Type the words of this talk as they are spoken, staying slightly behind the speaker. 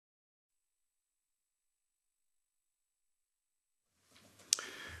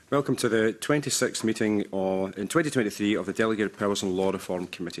Welcome to the 26th meeting in 2023 of the Delegated Powers and Law Reform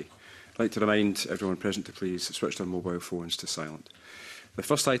Committee. I'd like to remind everyone present to please switch their mobile phones to silent. The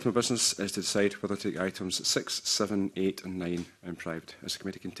first item of business is to decide whether to take items 6, 7, 8 and 9 in private. Is the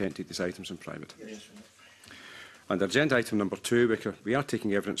committee content to take these items in private? Yes. Under agenda item number 2, we are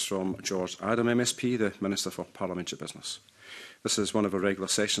taking evidence from George Adam MSP, the Minister for Parliamentary Business. This is one of our regular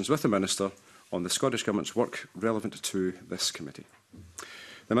sessions with the Minister on the Scottish Government's work relevant to this committee.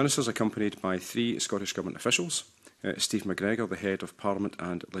 The Minister is accompanied by 3 Scottish Government officials: Steve McGregor, the Head of Parliament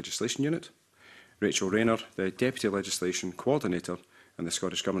and Legislation Unit; Rachel Rayner, the Deputy Legislation Coordinator in the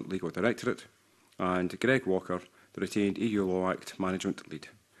Scottish Government Legal Directorate; and Greg Walker, the retained EU Law Act Management Lead.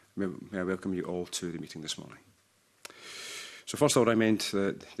 May I welcome you all to the meeting this morning. So first I'll remind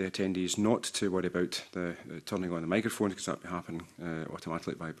the attendees not to worry about the turning on the microphone, because that will be happening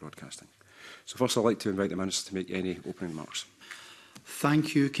automatically by broadcasting. So first I'd like to invite the Minister to make any opening remarks.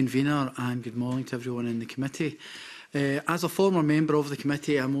 Thank you, Convener, and good morning to everyone in the committee. As a former member of the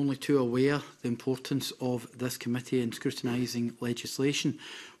committee, I'm only too aware the importance of this committee in scrutinising legislation.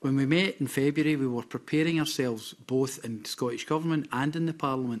 When we met in February, we were preparing ourselves, both in Scottish Government and in the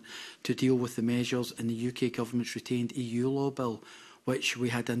Parliament, to deal with the measures in the UK Government's retained EU law bill, which we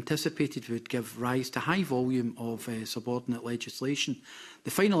had anticipated would give rise to high volume of subordinate legislation.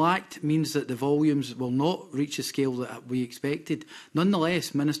 The final act means that the volumes will not reach the scale that we expected.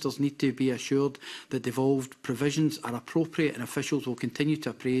 Nonetheless, ministers need to be assured that devolved provisions are appropriate, and officials will continue to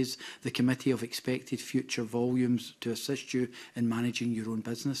appraise the committee of expected future volumes to assist you in managing your own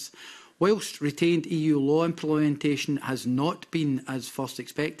business. Whilst retained EU law implementation has not been as first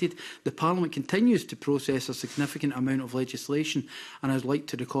expected, the Parliament continues to process a significant amount of legislation, and I would like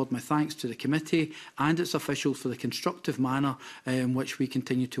to record my thanks to the committee and its officials for the constructive manner in which we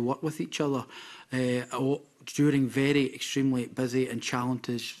continue to work with each other during very extremely busy and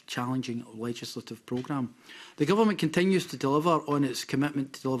challenging legislative programme. The Government continues to deliver on its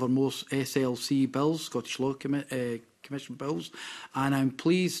commitment to deliver more SLC bills, Scottish Law Commission bills, and I'm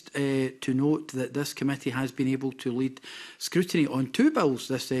pleased to note that this committee has been able to lead scrutiny on 2 bills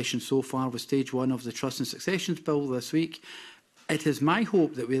this session so far, with stage 1 of the Trust and Successions Bill this week. It is my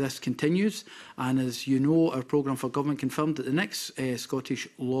hope that this continues, and as you know, our programme for government confirmed that the next Scottish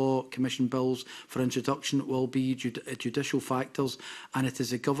Law Commission bills for introduction will be judicial factors, and it is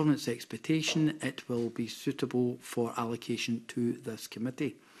the government's expectation it will be suitable for allocation to this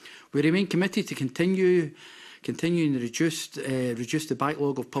committee. We remain committed to continuing to reduce the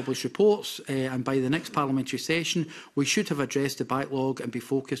backlog of published reports, and by the next parliamentary session we should have addressed the backlog and be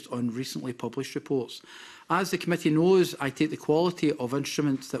focused on recently published reports. As the committee knows, I take the quality of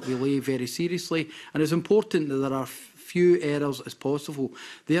instruments that we lay very seriously, and it is important that there are few errors as possible.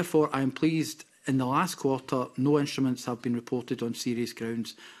 Therefore, I am pleased in the last quarter no instruments have been reported on serious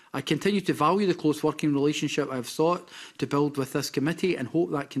grounds. I continue to value the close working relationship I have sought to build with this committee and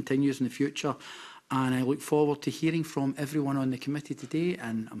hope that continues in the future. And I look forward to hearing from everyone on the committee today,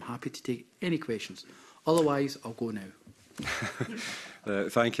 and I'm happy to take any questions. Otherwise, I'll go now.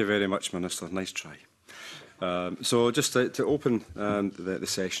 Thank you very much, Minister. Nice try. So just to open the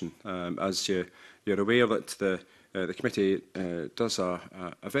session, as you're aware that the committee does a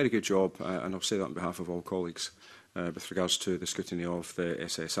very good job, and I'll say that on behalf of all colleagues, with regards to the scrutiny of the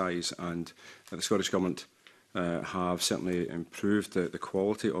SSIs, and the Scottish Government have certainly improved the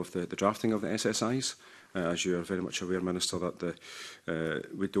quality of the drafting of the SSIs. As you are very much aware, Minister, that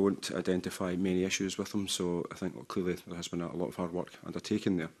we don't identify many issues with them, so I think clearly there has been a lot of hard work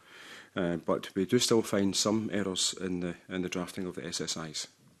undertaken there. But we do still find some errors in the drafting of the SSIs.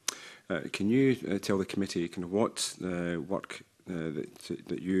 Can you tell the committee what work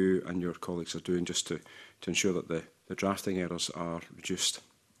that you and your colleagues are doing just to ensure that the drafting errors are reduced?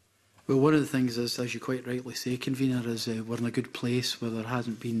 Well, one of the things is, as you quite rightly say, Convener, is we're in a good place where there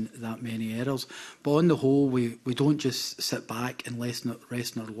hasn't been that many errors. But on the whole, we don't just sit back and rest on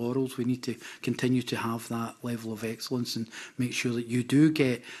our laurels. We need to continue to have that level of excellence and make sure that you do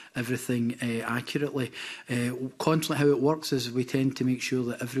get everything accurately. Constantly how it works is we tend to make sure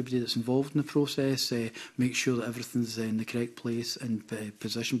that everybody that's involved in the process make sure that everything's in the correct place and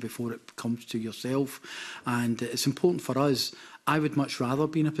position before it comes to yourself. And it's important for us. I would much rather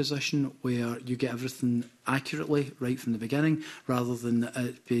be in a position where you get everything accurately right from the beginning, rather than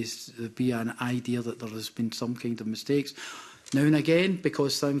it be an idea that there has been some kind of mistakes. Now and again,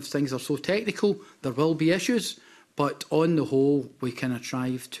 because some things are so technical, there will be issues, but on the whole, we kind of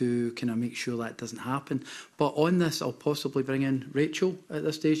strive to make sure that doesn't happen. But on this, I'll possibly bring in Rachel at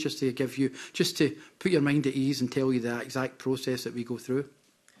this stage, just to put your mind at ease and tell you the exact process that we go through.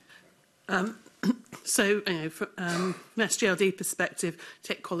 So, from an SGLD perspective,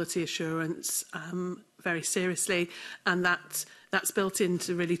 take quality assurance very seriously, and that's built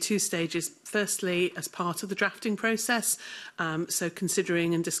into really two stages. Firstly, as part of the drafting process, so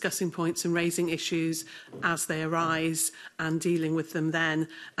considering and discussing points and raising issues as they arise and dealing with them then.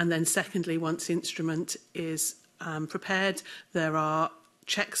 And then secondly, once the instrument is prepared, there are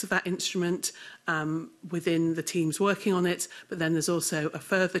checks of that instrument within the teams working on it, but then there's also a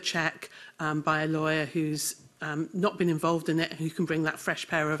further check by a lawyer who's not been involved in it, who can bring that fresh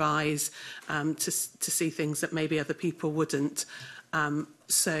pair of eyes to see things that maybe other people wouldn't.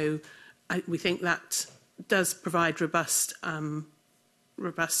 We think that does provide robust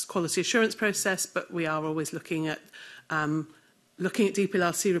quality assurance process, but we are always looking at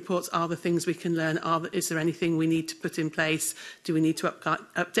DPLRC reports. Are there things we can learn? Is there anything we need to put in place? Do we need to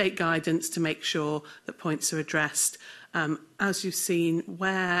update guidance to make sure that points are addressed? As you've seen,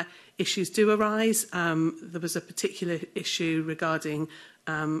 where issues do arise, there was a particular issue regarding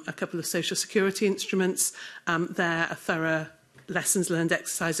a couple of social security instruments. There, a thorough lessons learned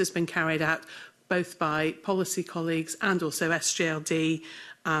exercise has been carried out both by policy colleagues and also SGLD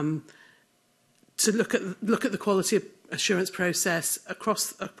to look at the quality of assurance process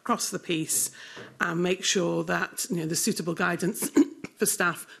across the piece and make sure that there's suitable guidance for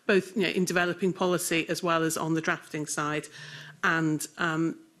staff, both in developing policy as well as on the drafting side. And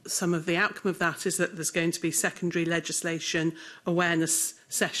some of the outcome of that is that there's going to be secondary legislation awareness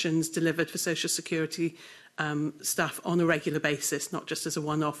sessions delivered for social security staff on a regular basis, not just as a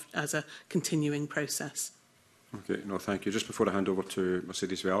one-off, as a continuing process. Okay, no, thank you. Just before I hand over to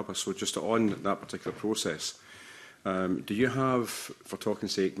Mercedes Villalba, so just on that particular process, do you have, for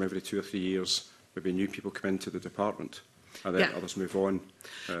talking's sake, maybe 2 or 3 years, maybe new people come into the department and then others move on?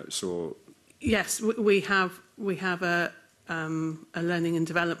 Yes, we have a learning and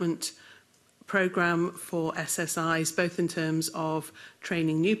development programme for SSIs, both in terms of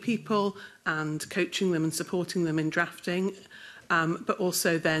training new people and coaching them and supporting them in drafting, but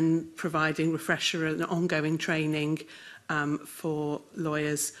also then providing refresher and ongoing training for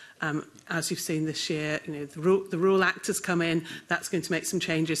lawyers. As you've seen this year, the Rule Act has come in. That's going to make some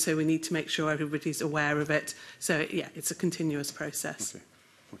changes, so we need to make sure everybody's aware of it. So, yeah, it's a continuous process.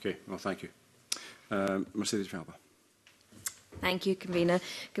 Okay. Well, thank you. Mercedes Villalba. Thank you, Convener.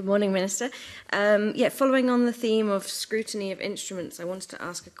 Good morning, Minister. Following on the theme of scrutiny of instruments, I wanted to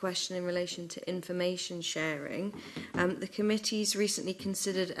ask a question in relation to information sharing. The committee's recently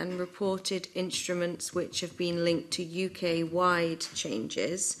considered and reported instruments which have been linked to UK-wide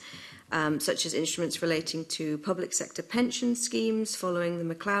changes, such as instruments relating to public sector pension schemes following the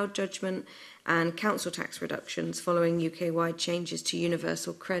MacLeod judgment and council tax reductions following UK-wide changes to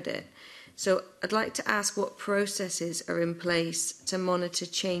universal credit. So I'd like to ask what processes are in place to monitor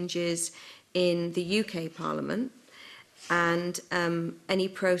changes in the UK Parliament and any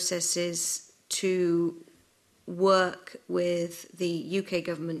processes to work with the UK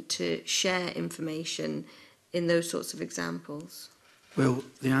government to share information in those sorts of examples. Well,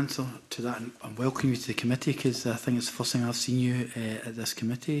 the answer to that, and I welcome you to the committee because I think it's the first thing I've seen you at this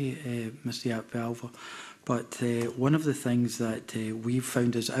committee, Mr. Villalba. But one of the things that we've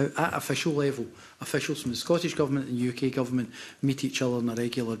found is at official level, officials from the Scottish Government and the UK Government meet each other on a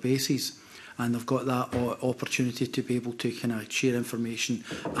regular basis. And they've got that opportunity to be able to kind of share information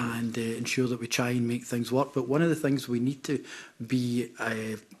and ensure that we try and make things work. But one of the things we need to be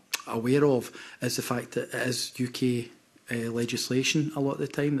aware of is the fact that it is UK legislation a lot of the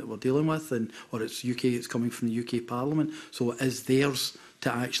time that we're dealing with, or it's coming from the UK Parliament, so it is theirs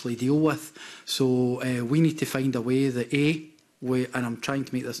to actually deal with. So we need to find a way that and I'm trying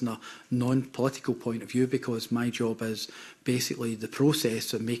to make this in a non-political point of view because my job is basically the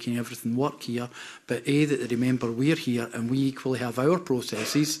process of making everything work here, but that they remember we're here and we equally have our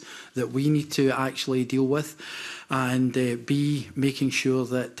processes that we need to actually deal with, and B, making sure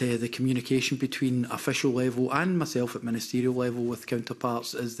that the communication between official level and myself at ministerial level with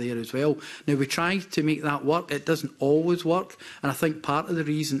counterparts is there as well. Now, we try to make that work. It doesn't always work, and I think part of the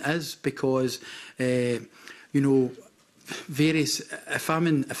reason is because, if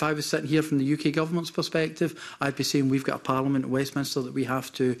I was sitting here from the UK government's perspective, I'd be saying we've got a Parliament at Westminster that we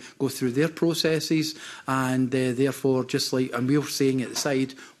have to go through their processes, and therefore, and we were saying at the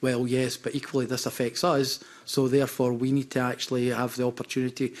side, well, yes, but equally this affects us, so therefore we need to actually have the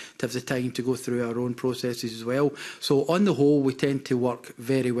opportunity to have the time to go through our own processes as well. So on the whole, we tend to work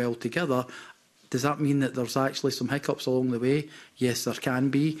very well together. Does that mean that there's actually some hiccups along the way? Yes, there can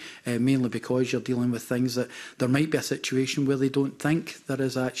be, mainly because you're dealing with things that there might be a situation where they don't think there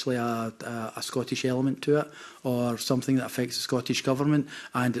is actually a Scottish element to it, or something that affects the Scottish Government,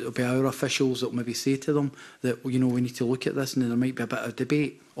 and it will be our officials that will maybe say to them that, we need to look at this, and there might be a bit of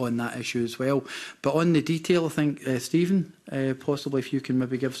debate on that issue as well. But on the detail, I think, Stephen, possibly if you can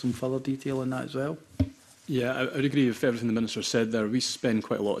maybe give some further detail on that as well. Yeah, I would agree with everything the Minister said there. We spend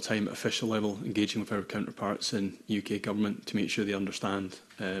quite a lot of time at official level engaging with our counterparts in UK Government to make sure they understand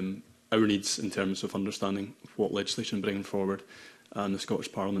our needs in terms of understanding what legislation bringing forward, and the Scottish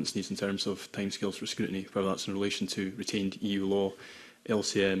Parliament's needs in terms of timescales for scrutiny, whether that's in relation to retained EU law,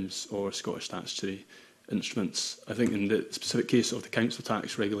 LCMs or Scottish statutory instruments. I think in the specific case of the council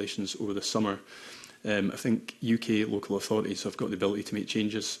tax regulations over the summer, I think UK local authorities have got the ability to make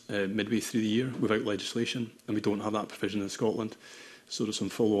changes midway through the year without legislation, and we don't have that provision in Scotland. So there's some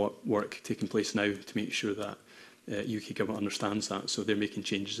follow-up work taking place now to make sure that UK Government understands that, so they're making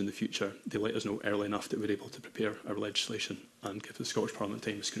changes in the future. They let us know early enough that we're able to prepare our legislation and give the Scottish Parliament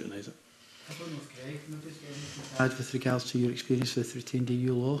time to scrutinise it. I don't know if Greg can just get anything to add with regards to your experience with retained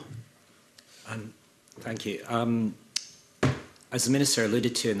EU law. Thank you. As the Minister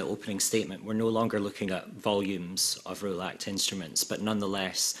alluded to in the opening statement, we're no longer looking at volumes of Rule Act instruments, but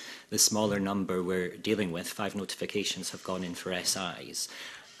nonetheless, the smaller number we're dealing with, 5 notifications have gone in for SIs,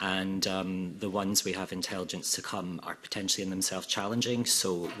 and the ones we have intelligence to come are potentially in themselves challenging,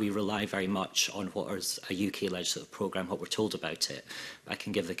 so we rely very much on what is a UK legislative programme, what we're told about it. I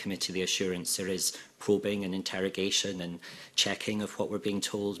can give the committee the assurance there is probing and interrogation and checking of what we're being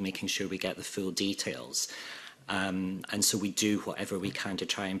told, making sure we get the full details. And so we do whatever we can to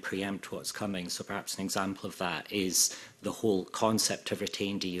try and preempt what's coming. So perhaps an example of that is the whole concept of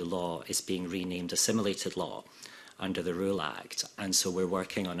retained EU law is being renamed assimilated law under the Rule Act. And so we're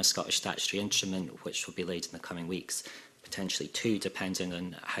working on a Scottish statutory instrument which will be laid in the coming weeks, potentially 2, depending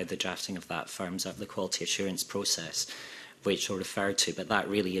on how the drafting of that firms up the quality assurance process, which I'll refer to. But that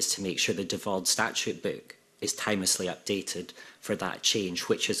really is to make sure the devolved statute book is timelessly updated for that change,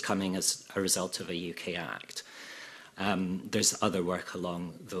 which is coming as a result of a UK Act. There's other work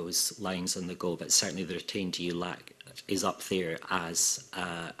along those lines on the go, but certainly the retained EU is up there as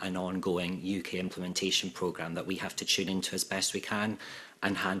an ongoing UK implementation programme that we have to tune into as best we can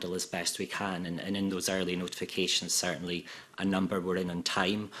and handle as best we can. And in those early notifications, certainly a number were in on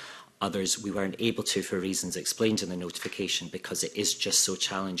time. Others we weren't able to for reasons explained in the notification, because it is just so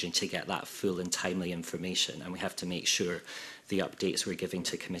challenging to get that full and timely information, and we have to make sure the updates we're giving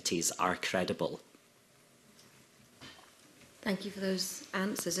to committees are credible. Thank you for those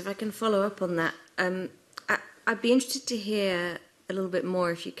answers. If I can follow up on that, I'd be interested to hear a little bit more,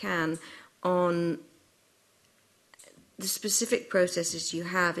 if you can, on the specific processes you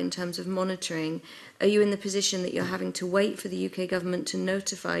have in terms of monitoring. Are you in the position that you're having to wait for the UK Government to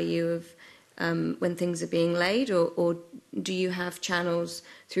notify you of when things are being laid, or do you have channels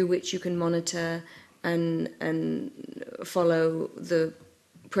through which you can monitor and follow the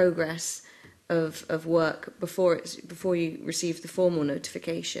progress of work before you receive the formal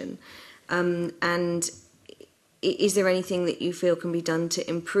notification? And is there anything that you feel can be done to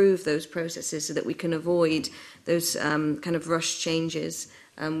improve those processes so that we can avoid those kind of rush changes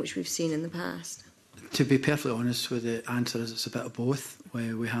which we've seen in the past? To be perfectly honest with the answer is it's a bit of both.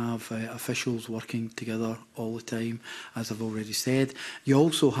 Where we have officials working together all the time, as I've already said. You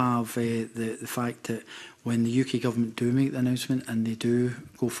also have the fact that when the UK Government do make the announcement and they do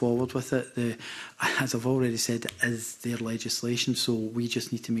go forward with it, as I've already said, it is their legislation, so we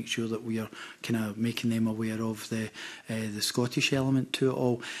just need to make sure that we are kind of making them aware of the Scottish element to it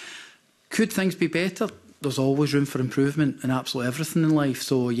all. Could things be better? There's always room for improvement in absolutely everything in life.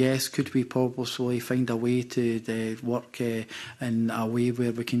 So yes, could we probably find a way to work in a way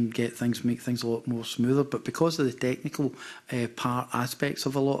where we can make things a lot more smoother? But because of the technical aspects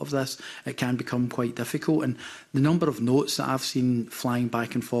of a lot of this, it can become quite difficult. And the number of notes that I've seen flying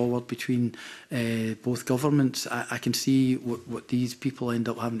back and forward between both governments, I can see what these people end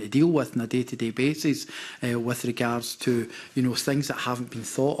up having to deal with on a day-to-day basis with regards to things that haven't been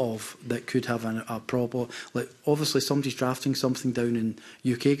thought of that could have a problem. Like, obviously, somebody's drafting something down in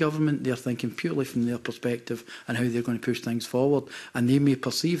UK Government, they're thinking purely from their perspective and how they're going to push things forward, and they may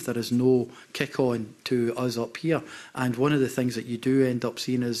perceive there is no kick-on to us up here. And one of the things that you do end up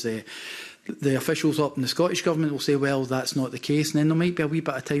seeing is the officials up in the Scottish Government will say, well, that's not the case, and then there might be a wee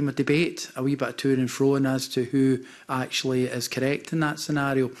bit of time of debate, a wee bit of to and fro as to who actually is correct in that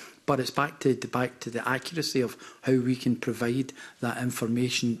scenario. but it's back to the accuracy of how we can provide that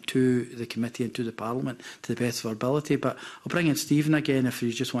information to the committee and to the Parliament to the best of our ability. But I'll bring in Stephen again if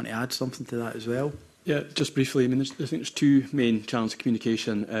you just want to add something to that as well. Yeah, just briefly, I mean, I think there's two main channels of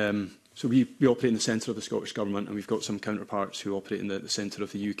communication. So we operate in the centre of the Scottish Government, and we've got some counterparts who operate in the centre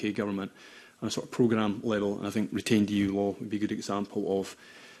of the UK Government on a sort of programme level. And I think retained EU law would be a good example of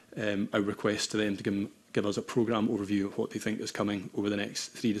our request to them to give us a programme overview of what they think is coming over the next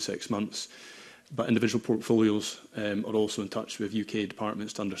 3 to 6 months. But individual portfolios are also in touch with UK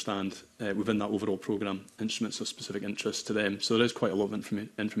departments to understand within that overall programme instruments of specific interest to them. So there is quite a lot of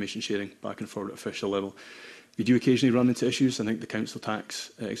information sharing back and forward at official level. We do occasionally run into issues. I think the council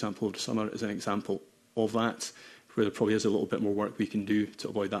tax example of the summer is an example of that, where there probably is a little bit more work we can do to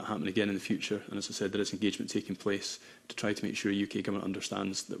avoid that happening again in the future. And as I said, there is engagement taking place to try to make sure UK government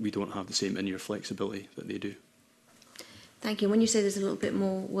understands that we don't have the same in-year flexibility that they do. Thank you. When you say there's a little bit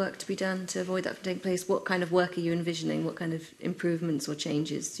more work to be done to avoid that from taking place, what kind of work are you envisioning? What kind of improvements or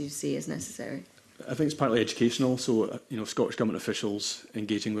changes do you see as necessary? I think it's partly educational, so Scottish Government officials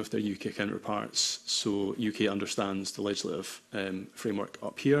engaging with their UK counterparts, so UK understands the legislative framework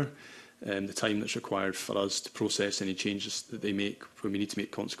up here, the time that's required for us to process any changes that they make when we need to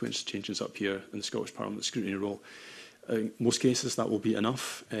make consequence changes up here in the Scottish Parliament scrutiny role. In most cases that will be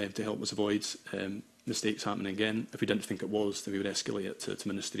enough to help us avoid mistakes happening again. If we didn't think it was, then we would escalate it to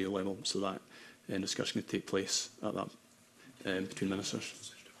ministerial level, so that discussion could take place at that between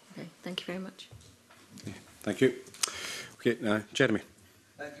ministers. Okay, thank you very much. Okay, thank you. Okay, Jeremy.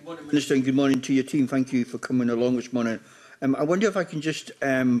 Good morning, Minister, and good morning to your team. Thank you for coming along this morning. I wonder if I can just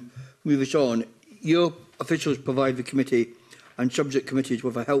move us on. Your officials provide the committee and subject committees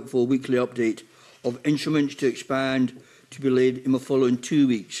with a helpful weekly update of instruments to expand to be laid in the following 2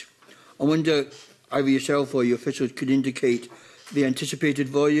 weeks. I wonder either yourself or your officials could indicate the anticipated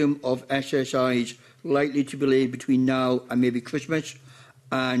volume of SSIs likely to be laid between now and maybe Christmas,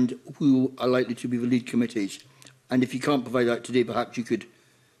 and who are likely to be the lead committees. And if you can't provide that today, perhaps you could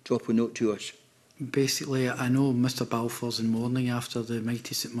drop a note to us. Basically, I know Mr Balfour's in mourning after the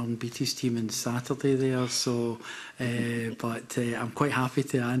mighty St Mirren Beatties team on Saturday there, so but I'm quite happy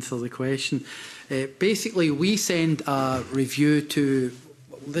to answer the question. Basically, we send a review to.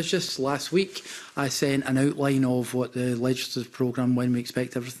 Just last week, I sent an outline of what the legislative programme, when we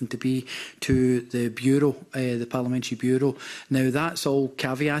expect everything to be, to the Bureau, the Parliamentary Bureau. Now, that's all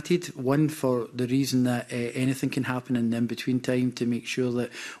caveated, one, for the reason that anything can happen in the in-between time, to make sure that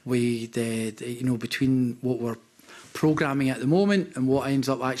we, between what we're programming at the moment and what ends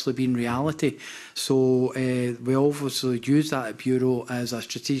up actually being reality. So we obviously use that at Bureau as a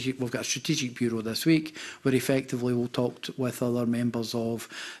strategic. We've got a strategic Bureau this week where effectively we'll talk with other members of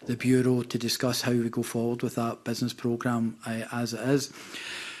the Bureau to discuss how we go forward with that business programme as it is.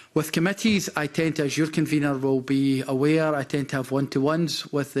 With committees, I tend to, as your convener will be aware, I tend to have one-to-ones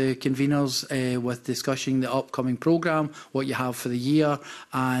with the conveners with discussing the upcoming programme, what you have for the year,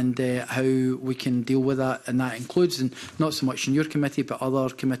 and how we can deal with that. And that includes, and not so much in your committee, but other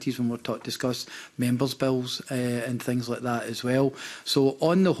committees when we're discuss members' bills and things like that as well. So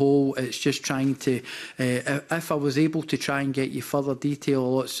on the whole, it's just trying to, if I was able to try and get you further detail a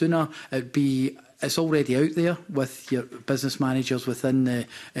lot sooner, it'd be. It's already out there with your business managers within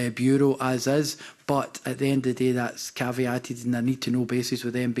the Bureau as is, but at the end of the day that's caveated in a need-to-know basis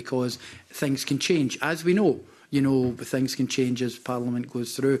with them, because things can change, as we know. Things can change as Parliament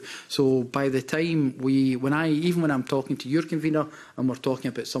goes through. So by the time even when I'm talking to your convener and we're talking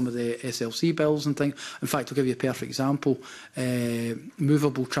about some of the SLC bills and things, in fact, I'll give you a perfect example,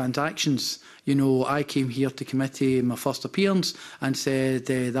 movable transactions. I came here to committee in my first appearance and said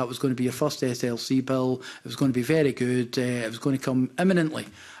that was going to be your first SLC bill. It was going to be very good. It was going to come imminently.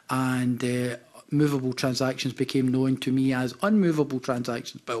 And movable transactions became known to me as unmovable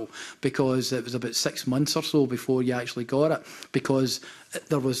transactions bill, because it was about 6 months or so before you actually got it, because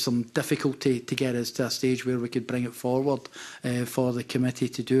there was some difficulty to get us to a stage where we could bring it forward for the committee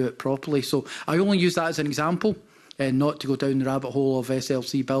to do it properly. So I only use that as an example. Not to go down the rabbit hole of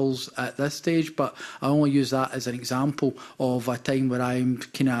SLC bills at this stage, but I only use that as an example of a time where I'm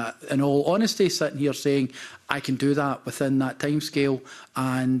kind of, in all honesty, sitting here saying I can do that within that timescale,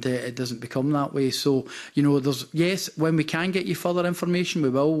 and it doesn't become that way. So, yes, when we can get you further information, we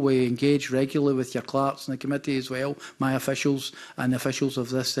will. We engage regularly with your clerks in the committee as well, my officials and the officials of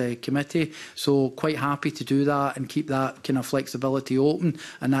this committee. So quite happy to do that and keep that kind of flexibility open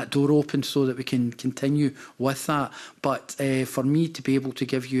and that door open so that we can continue with that. But for me to be able to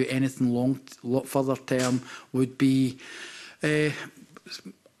give you anything further term would be...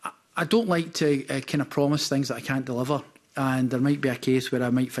 I don't like to kind of promise things that I can't deliver. and there might be a case where I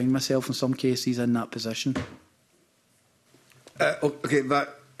might find myself in some cases in that position. Okay, that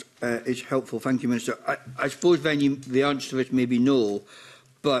is helpful. Thank you, Minister. I suppose then the answer to this may be no,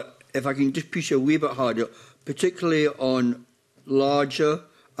 but if I can just push you a wee bit harder, particularly on larger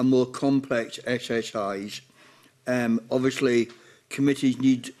and more complex SSIs, obviously committees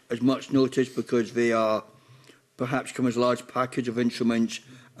need as much notice because they are perhaps come as a large package of instruments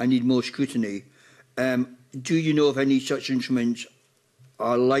and need more scrutiny. Do you know if any such instruments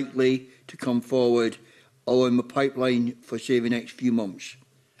are likely to come forward or in the pipeline for, say, the next few months?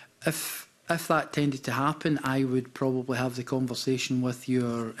 If that tended to happen, I would probably have the conversation with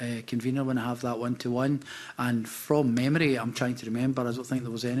your convener when I have that one-to-one. And from memory, I'm trying to remember, I don't think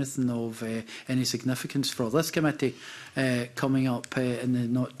there was anything of any significance for this committee coming up in the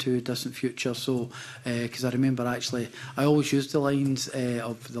not-too-distant future. So, because I remember actually, I always used the lines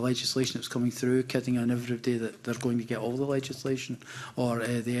of the legislation that's coming through, kidding on everybody that they're going to get all the legislation, or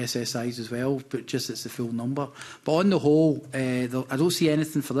the SSIs as well, but just it's the full number. But on the whole, I don't see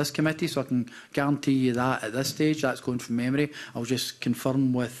anything for this committee, so I can guarantee you that at this stage. That's going from memory. I'll just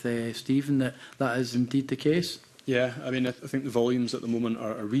confirm with Stephen that that is indeed the case. Yeah, I mean, I think the volumes at the moment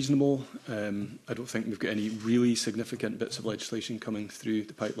are reasonable. I don't think we've got any really significant bits of legislation coming through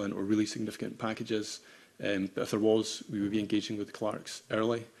the pipeline or really significant packages. But if there was, we would be engaging with the clerks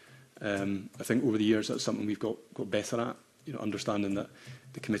early. I think over the years that's something we've got better at, understanding that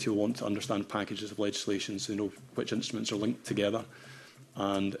the committee will want to understand packages of legislation so they know which instruments are linked together.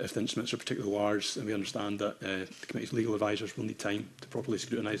 And if the instruments are particularly large, then we understand that the committee's legal advisors will need time to properly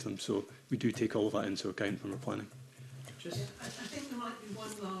scrutinise them. So we do take all of that into account when we're planning. I think there might be one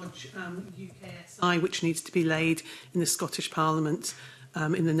large UKSI which needs to be laid in the Scottish Parliament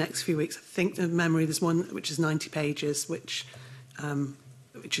in the next few weeks. I think the memory there's one which is 90 pages, which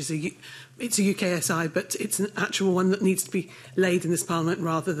is it's a UKSI, but it's an actual one that needs to be laid in this Parliament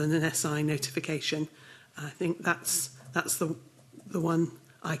rather than an SI notification. I think that's the one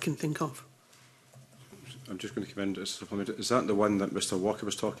I can think of. I'm just going to come in to supplement. Is that the one that Mr Walker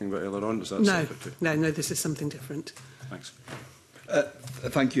was talking about earlier on? Is that no, separate to? no, this is something different. Thanks.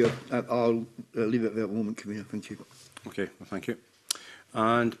 Thank you. I'll leave it there at the moment, Convener. Thank you. Okay, well, thank you.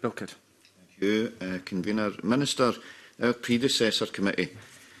 And Bill Kidd. Thank you, Convener. Minister, our predecessor committee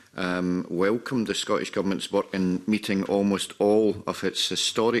welcomed the Scottish Government's work in meeting almost all of its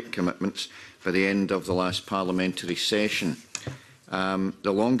historic commitments by the end of the last parliamentary session.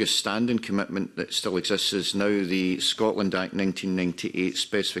 The longest standing commitment that still exists is now the Scotland Act 1998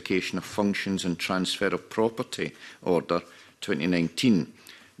 Specification of Functions and Transfer of Property Order 2019.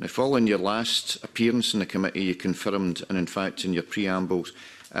 Now, following your last appearance in the committee, you confirmed, and in fact in your preambles,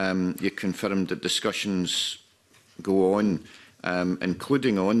 you confirmed that discussions go on,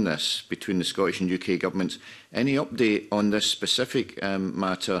 including on this, between the Scottish and UK governments. Any update on this specific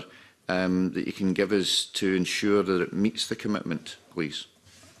matter that you can give us to ensure that it meets the commitment, please?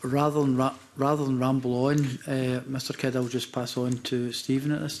 Rather than ramble on, Mr Kidd, I'll just pass on to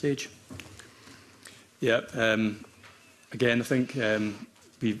Stephen at this stage. Yeah, again, I think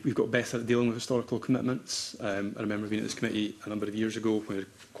we've got better at dealing with historical commitments. I remember being at this committee a number of years ago when we had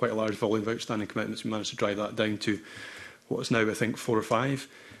quite a large volume of outstanding commitments. We managed to drive that down to what is now, I think, 4 or 5.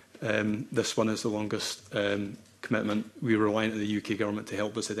 This one is the longest commitment. We were reliant on the UK Government to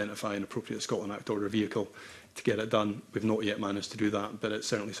help us identify an appropriate Scotland Act order vehicle to get it done. We've not yet managed to do that, but it's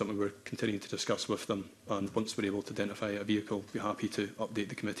certainly something we're continuing to discuss with them. And once we're able to identify a vehicle, we'll be happy to update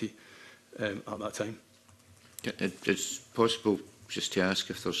the committee at that time. It's possible just to ask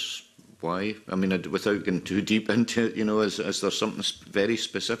if there's why. I mean, without getting too deep into it, is there something very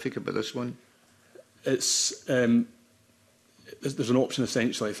specific about this one? It's there's an option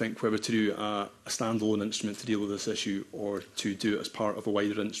essentially, I think, whether to do a standalone instrument to deal with this issue or to do it as part of a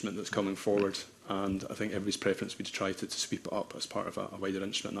wider instrument that's coming forward. And I think everybody's preference would be to try to sweep it up as part of a wider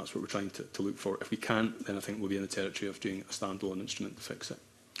instrument. And that's what we're trying to look for. If we can't, then I think we'll be in the territory of doing a standalone instrument to fix it.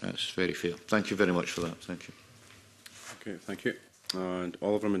 That's very fair. Thank you very much for that. Thank you. Okay, thank you. And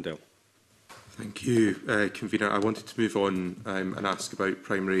Oliver Mundell. Thank you, Convener. I wanted to move on and ask about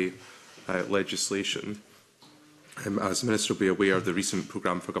primary legislation. As the Minister will be aware, the recent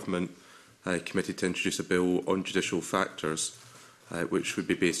Programme for Government committed to introduce a bill on judicial factors, which would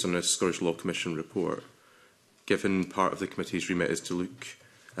be based on a Scottish Law Commission report. Given part of the committee's remit is to look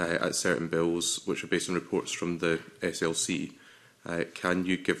at certain bills which are based on reports from the SLC, can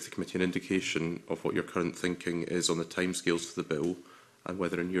you give the committee an indication of what your current thinking is on the timescales for the bill and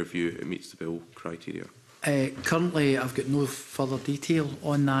whether, in your view, it meets the bill criteria? Currently, I've got no further detail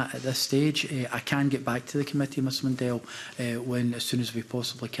on that at this stage. I can get back to the committee, Ms Mundell, as soon as we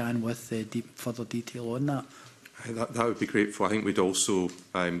possibly can with further detail on that. That would be grateful. I think we'd also,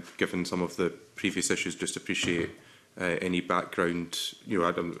 given some of the previous issues, just appreciate any background.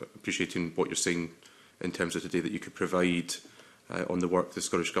 I'm appreciating what you're saying in terms of today that you could provide on the work the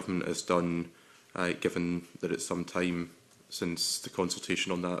Scottish Government has done, given that it's some time since the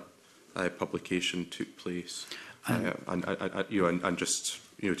consultation on that publication took place, and just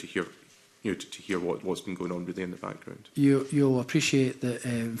to hear. To hear what's been going on really in the background. You'll appreciate that,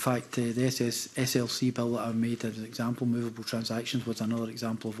 in fact, the SLC bill that I made as an example, movable transactions, was another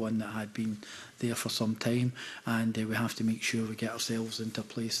example of one that had been there for some time, and we have to make sure we get ourselves into a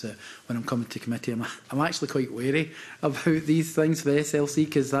place that when I'm coming to committee, I'm actually quite wary about these things for SLC,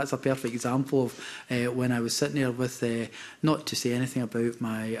 because that's a perfect example of when I was sitting there with, not to say anything about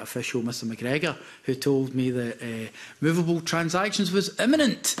my official, Mr McGregor, who told me that movable transactions was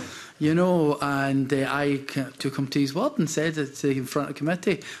imminent. And I took him to his word and said it in front of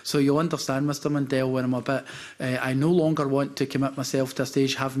committee. So you'll understand, Mr Mundell, when I'm a bit... I no longer want to commit myself to a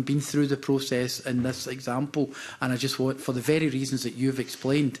stage having been through the process in this example, and I just want, for the very reasons that you've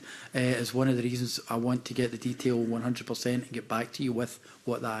explained, is one of the reasons I want to get the detail 100% and get back to you with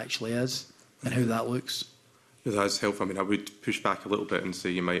what that actually is and how that looks. That is helpful. I mean, I would push back a little bit and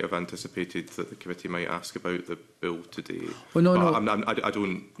say you might have anticipated that the committee might ask about the bill today. Well, no. I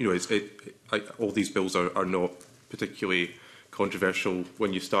don't. All these bills are not particularly controversial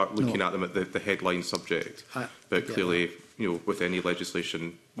when you start looking at them at the headline subject. But clearly, with any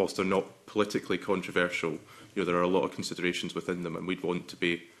legislation, whilst they're not politically controversial, there are a lot of considerations within them, and we'd want to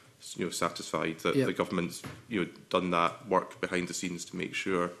be, satisfied that the government's, done that work behind the scenes to make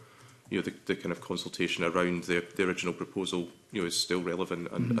sure. The kind of consultation around the original proposal, is still relevant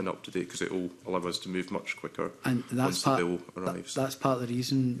and up to date, because it will allow us to move much quicker once the bill arrives. That's part of the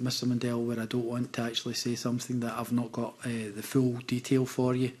reason, Mr Mundell, where I don't want to actually say something that I've not got the full detail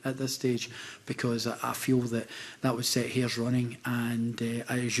for you at this stage, because I feel that would set hairs running, and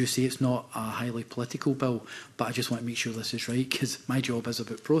as you say, it's not a highly political bill, but I just want to make sure this is right, because my job is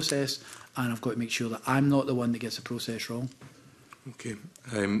about process, and I've got to make sure that I'm not the one that gets the process wrong. Okay.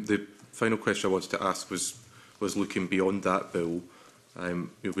 The final question I wanted to ask was looking beyond that bill.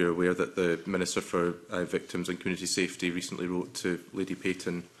 We're aware that the Minister for Victims and Community Safety recently wrote to Lady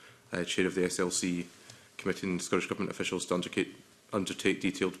Payton, Chair of the SLC, committing Scottish Government officials to undertake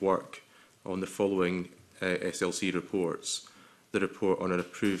detailed work on the following SLC reports: the report on an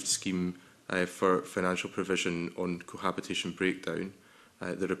approved scheme for financial provision on cohabitation breakdown,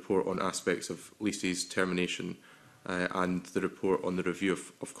 the report on aspects of leases termination, and the report on the review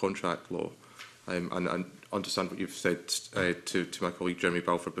of contract law. And understand what you've said to my colleague Jeremy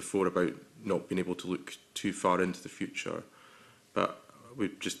Balfour before about not being able to look too far into the future. But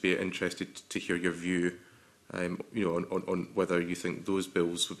we'd just be interested to hear your view, on whether you think those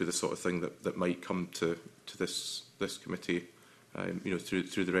bills would be the sort of thing that might come to this committee,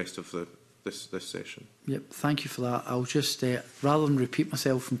 through the rest of this session. Yep, thank you for that. I'll just, rather than repeat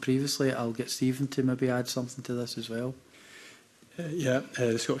myself from previously, I'll get Stephen to maybe add something to this as well.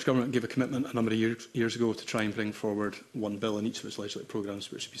 The Scottish Government gave a commitment a number of years ago to try and bring forward one bill in each of its legislative programmes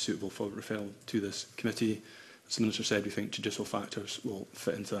which would be suitable for referral to this committee. As the Minister said, we think judicial factors will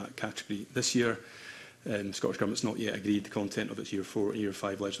fit into that category this year. The Scottish Government's not yet agreed the content of its Year 4 and Year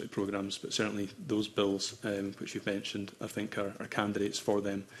 5 legislative programmes, but certainly those bills which you've mentioned, I think, are candidates for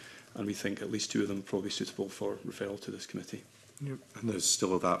them, and we think at least two of them are probably suitable for referral to this committee. Yep. And there's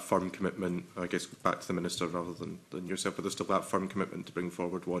still that firm commitment, I guess, back to the Minister rather than yourself, but there's still that firm commitment to bring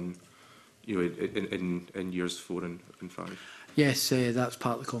forward one, in years 4 and 5. Yes, that's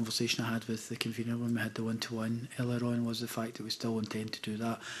part of the conversation I had with the convener when we had the one-to-one earlier on, was the fact that we still intend to do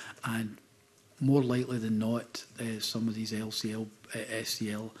that, and more likely than not, some of these SLC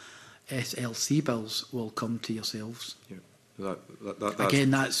bills will come to yourselves. Yeah.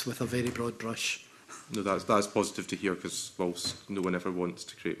 Again, that's with a very broad brush. No, that's positive to hear, because whilst no one ever wants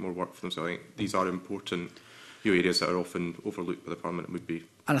to create more work for themselves, I think these are important areas that are often overlooked by the Parliament and would be...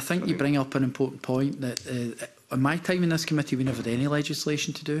 And I think you bring up an important point that in my time in this committee we never had any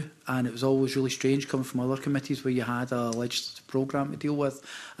legislation to do, and it was always really strange coming from other committees where you had a legislative programme to deal with,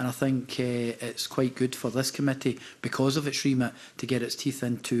 and I think it's quite good for this committee, because of its remit, to get its teeth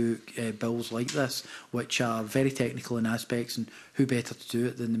into bills like this, which are very technical in aspects, and who better to do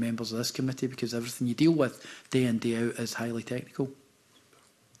it than the members of this committee, because everything you deal with day in, day out is highly technical.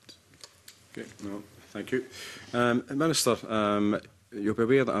 Okay, well, thank you. Minister, you'll be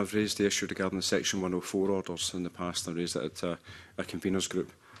aware that I've raised the issue regarding the Section 104 orders in the past, and I raised it at a conveners group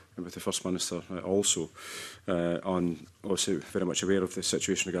with the First Minister also, also very much aware of the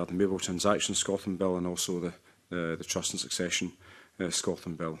situation regarding the Movable Transactions Scotland Bill, and also the Trust and Succession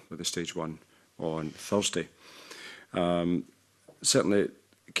Scotland Bill with the Stage 1 on Thursday. Certainly,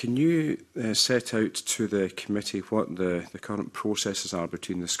 can you set out to the committee what the current processes are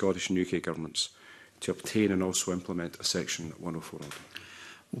between the Scottish and UK governments to obtain and also implement a Section 104 order?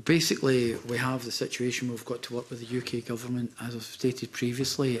 Well, basically, we have the situation we've got to work with the UK government, as I've stated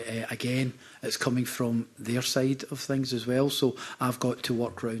previously. Again, it's coming from their side of things as well, so I've got to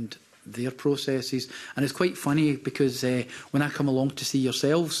work around their processes. And it's quite funny because when I come along to see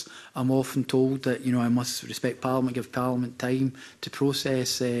yourselves, I'm often told that, you know, I must respect Parliament, give Parliament time to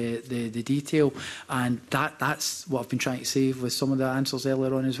process the detail. And that's what I've been trying to say with some of the answers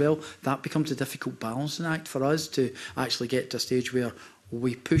earlier on as well. That becomes a difficult balancing act for us to actually get to a stage where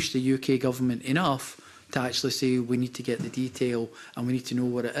we push the UK government enough to actually say we need to get the detail and we need to know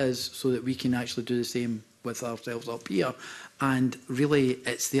what it is so that we can actually do the same with ourselves up here. And really,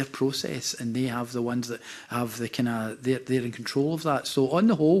 it's their process, and they have the ones that have the kind of they're in control of that. So on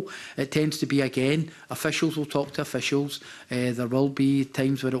the whole, it tends to be, again, officials will talk to officials. There will be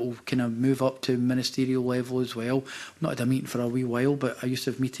times where it will kind of move up to ministerial level as well. I've not had a meeting for a wee while, but I used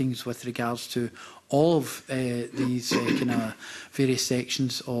to have meetings with regards to all of these kind of various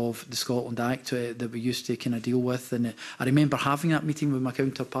sections of the Scotland Act that we used to kind of deal with. And I remember having that meeting with my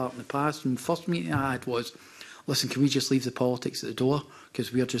counterpart in the past, and the first meeting I had was, listen, can we just leave the politics at the door?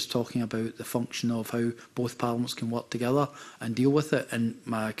 Because we're just talking about the function of how both parliaments can work together and deal with it. And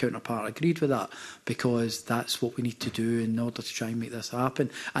my counterpart agreed with that, because that's what we need to do in order to try and make this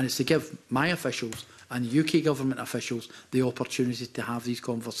happen. And it's to give my officials and UK government officials the opportunity to have these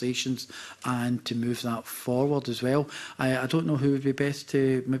conversations and to move that forward as well. I don't know who would be best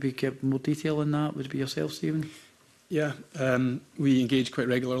to maybe give more detail on that. Would it be yourself, Stephen? Yeah, we engage quite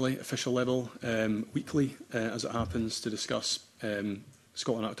regularly, official level, weekly, as it happens, to discuss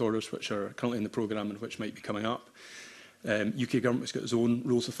Scotland Act orders which are currently in the programme and which might be coming up. UK government's got its own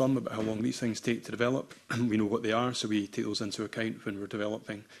rules of thumb about how long these things take to develop. We know what they are, so we take those into account when we're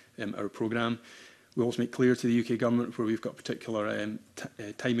developing our programme. We also make clear to the UK government where we've got particular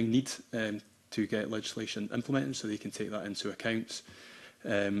timing need to get legislation implemented, so they can take that into account.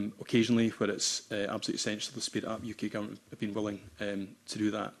 Occasionally, where it's absolutely essential to speed it up, UK government have been willing to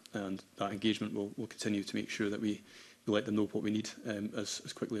do that, and that engagement will continue to make sure that we let them know what we need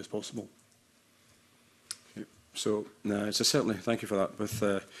as quickly as possible. Okay. So, certainly, thank you for that. With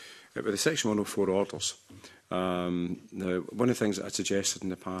the Section 104 orders, now, one of the things that I suggested in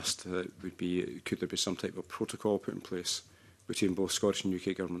the past would be, could there be some type of protocol put in place between both Scottish and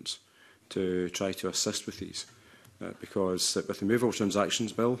UK governments to try to assist with these? Because with the Movable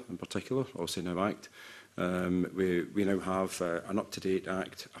Transactions Bill in particular, also now Act, we now have an up-to-date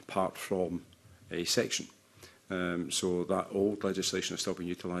Act apart from a section. So that old legislation is still being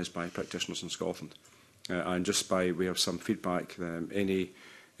utilised by practitioners in Scotland. And just by way of some feedback,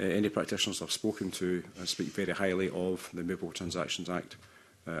 any practitioners I've spoken to speak very highly of the Movable Transactions Act,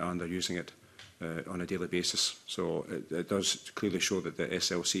 and are using it on a daily basis. So it does clearly show that the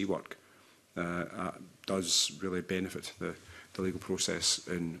SLC work does really benefit the legal process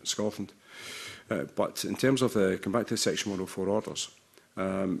in Scotland. But in terms of come back to the Section 104 orders,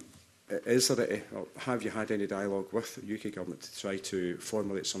 is there or have you had any dialogue with the UK government to try to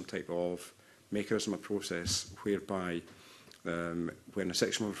formulate some type of mechanism or process whereby when a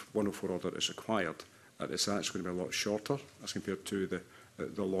Section 104 order is required, it's actually going to be a lot shorter as compared to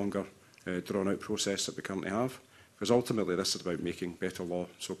the longer drawn-out process that we currently have? Because ultimately this is about making better law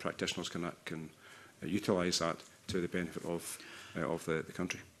so practitioners can utilise that to the benefit of the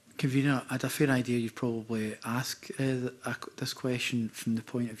country. Convener, I had a fair idea you'd probably ask this question from the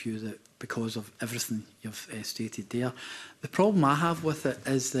point of view that because of everything you've stated there. The problem I have with it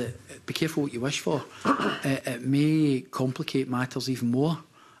is that, be careful what you wish for, it may complicate matters even more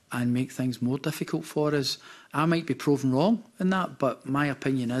and make things more difficult for us. I might be proven wrong in that, but my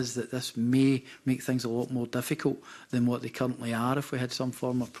opinion is that this may make things a lot more difficult than what they currently are if we had some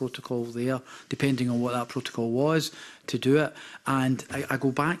form of protocol there, depending on what that protocol was, to do it. And I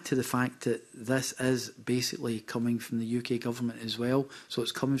go back to the fact that this is basically coming from the UK government as well, so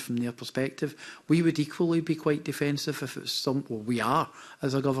it's coming from their perspective. We would equally be quite defensive if it's well, we are,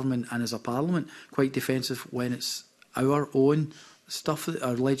 as a government and as a parliament, quite defensive when it's our own stuff,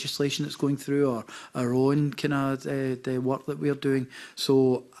 our legislation that's going through, or our own kind of the work that we're doing.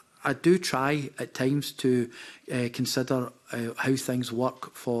 So I do try at times to consider how things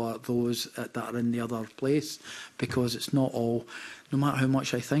work for those that are in the other place, because it's not all, no matter how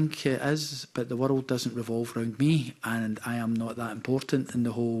much I think it is, but the world doesn't revolve around me, and I am not that important in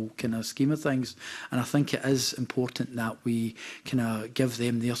the whole kind of scheme of things. And I think it is important that we kind of give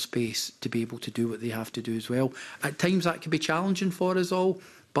them their space to be able to do what they have to do as well. At times that can be challenging for us all,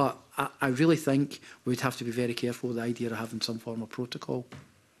 But I really think we'd have to be very careful with the idea of having some form of protocol.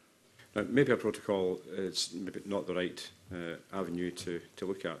 Now, maybe a protocol is maybe not the right avenue to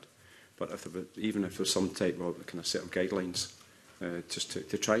look at, but if there were, even if there's some type of kind of set of guidelines, just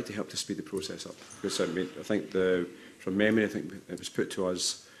to try to help to speed the process up. Because I think from memory, I think it was put to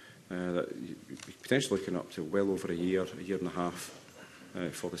us that you're potentially looking up to well over a year and a half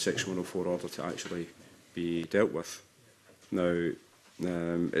for the Section 104 order to actually be dealt with. Now,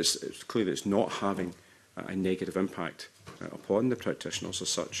 it's clear that it's not having a negative impact upon the practitioners as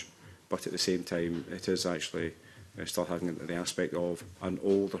such, but at the same time, it is actually still having the aspect of an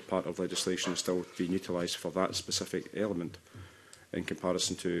older part of legislation still being utilised for that specific element in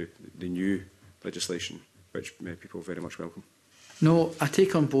comparison to the new legislation, which people very much welcome. No, I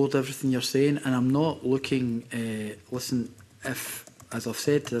take on board everything you're saying, and I'm not looking, listen, if, as I've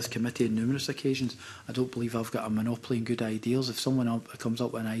said to this committee on numerous occasions, I don't believe I've got a monopoly in good ideas. If someone comes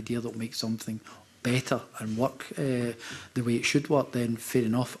up with an idea that will make something better and work the way it should work, then fair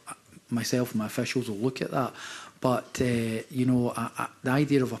enough, myself and my officials will look at that. But, you know, the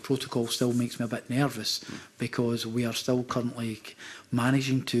idea of a protocol still makes me a bit nervous because we are still currently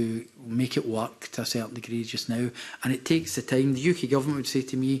managing to make it work to a certain degree just now. And it takes the time. The UK government would say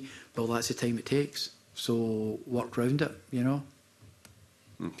to me, well, that's the time it takes. So work round it, you know.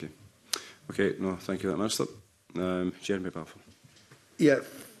 Okay. Okay, no, thank you for that, Minister. Jeremy Balfour. Yeah,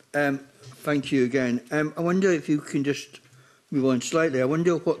 thank you again. I wonder if you can just move on slightly. I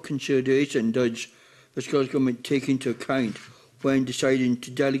wonder what consideration does the Scottish Government take into account when deciding to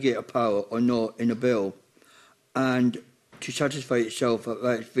delegate a power or not in a bill, and to satisfy itself that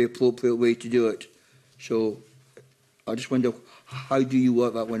that's the appropriate way to do it. So I just wonder, how do you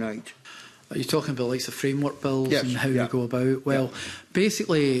work that one out? Are you talking about like the framework bills? Yes, and how you go about? Well,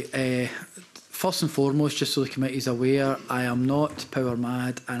 basically, first and foremost, just so the committee is aware, I am not power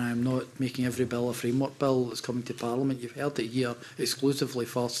mad and I am not making every bill a framework bill that's coming to Parliament. You've heard it here exclusively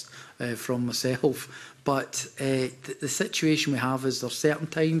first from myself. But the situation we have is there are certain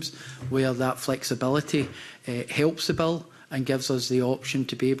times where that flexibility helps the bill and gives us the option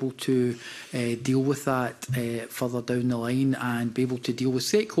to be able to deal with that further down the line and be able to deal with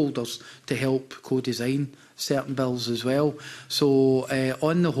stakeholders to help co-design certain bills as well. So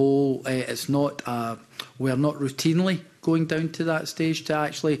on the whole, it's not we're not routinely going down to that stage to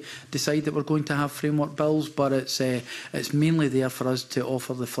actually decide that we're going to have framework bills, but it's mainly there for us to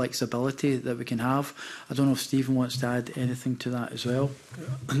offer the flexibility that we can have. I don't know if Stephen wants to add anything to that as well.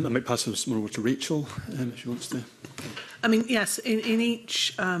 I might pass this more over to Rachel if she wants to. I mean, yes, in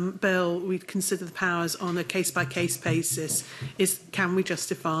each bill, we'd consider the powers on a case-by-case basis. Can we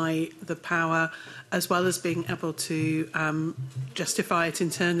justify the power as well as being able to justify it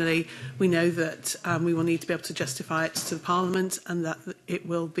internally? We know that we will need to be able to justify it to the Parliament and that it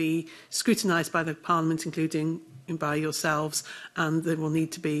will be scrutinised by the Parliament, including by yourselves, and there will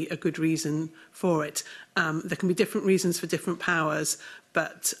need to be a good reason for it. There can be different reasons for different powers,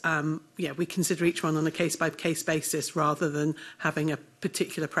 but yeah, we consider each one on a case-by-case basis rather than having a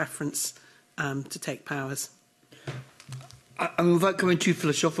particular preference to take powers. I mean, without coming too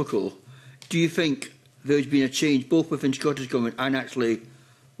philosophical, do you think there's been a change both within Scottish Government and actually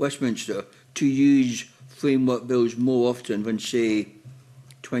Westminster to use framework bills more often than, say,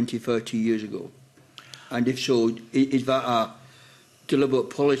 20, 30 years ago? And if so, is that a deliberate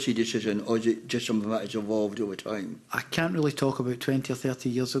policy decision, or is it just something that has evolved over time? I can't really talk about 20 or 30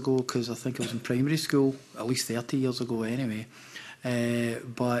 years ago because I think I was in primary school, at least 30 years ago anyway.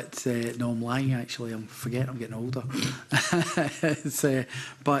 But no, I'm lying actually. I'm forgetting I'm getting older.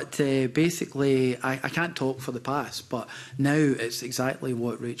 But basically, I can't talk for the past. But now it's exactly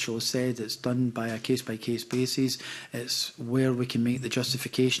what Rachel has said. It's done by a case-by-case basis. It's where we can make the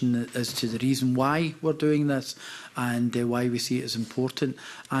justification as to the reason why we're doing this and why we see it as important.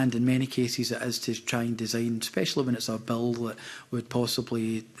 And in many cases, it is to try and design, especially when it's a bill that would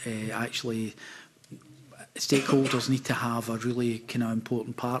possibly actually. Stakeholders need to have a really kind of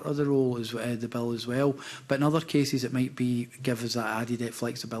important part of the role as the bill as well. But in other cases, it might be give us that added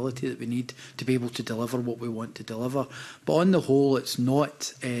flexibility that we need to be able to deliver what we want to deliver. But on the whole, it's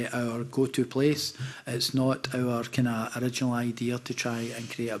not our go-to place. It's not our kind of original idea to try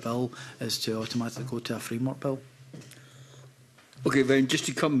and create a bill is to automatically go to a framework bill. Okay, then just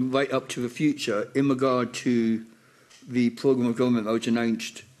to come right up to the future, in regard to the programme of government that was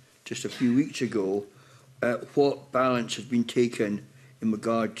announced just a few weeks ago, what balance has been taken in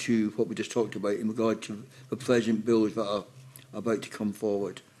regard to what we just talked about, in regard to the present bills that are about to come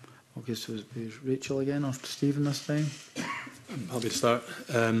forward? Okay, so it's Rachel again, or Stephen this time? I'm happy to start.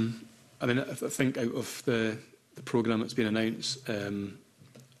 I mean, I think out of the programme that's been announced,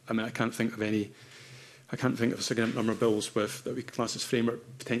 I mean, I can't think of a significant number of bills that we class as framework,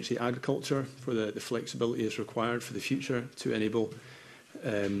 potentially agriculture, for the flexibility is required for the future to enable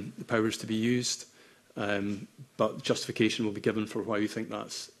the powers to be used. But justification will be given for why we think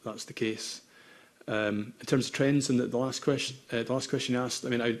that's the case. In terms of trends, and the last question you asked, I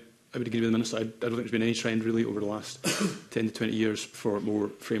mean, I would agree with the Minister. I don't think there's been any trend really over the last 10 to 20 years for more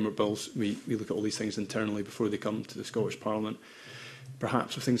framework bills. We look at all these things internally before they come to the Scottish Parliament.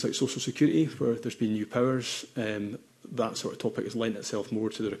 Perhaps with things like social security, where there's been new powers, that sort of topic has lent itself more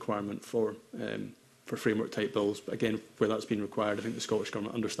to the requirement for framework type bills. But again, where that's been required, I think the Scottish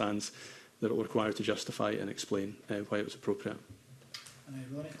Government understands that it will require to justify and explain why it was appropriate. And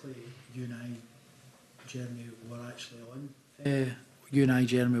ironically, you and I, Jeremy, were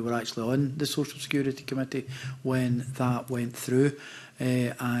actually on the Social Security Committee when that went through,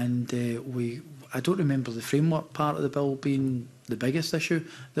 I don't remember the framework part of the bill being the biggest issue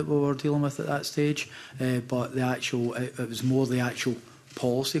that we were dealing with at that stage, but it was more the actual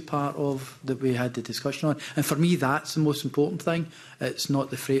policy part of that we had the discussion on. And for me, that's the most important thing. It's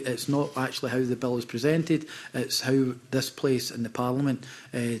not it's not actually how the bill is presented. It's how this place in the Parliament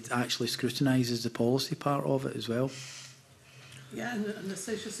actually scrutinises the policy part of it as well. Yeah, and the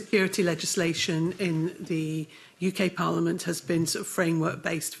social security legislation in the UK Parliament has been sort of framework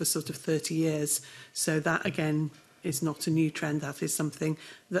based for sort of 30 years. So that again is not a new trend. That is something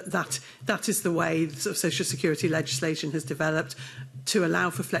that is the way the sort of social security legislation has developed to allow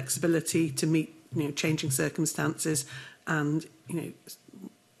for flexibility to meet changing circumstances and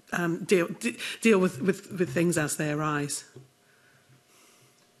deal with things as they arise.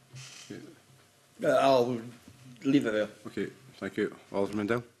 I'll leave it there. Okay, thank you. Alderman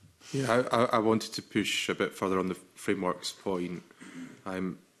Dale. Yeah, I wanted to push a bit further on the frameworks point. I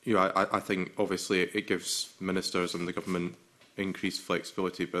think obviously it gives ministers and the government increased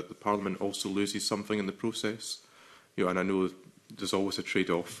flexibility, but the Parliament also loses something in the process. And I know there's always a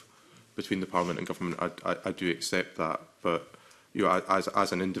trade-off between the Parliament and government. I do accept that, but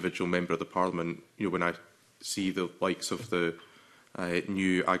as an individual member of the Parliament, when I see the likes of the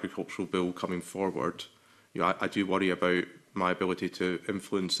new agricultural bill coming forward, I do worry about my ability to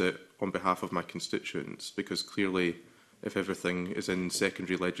influence it on behalf of my constituents, because clearly, if everything is in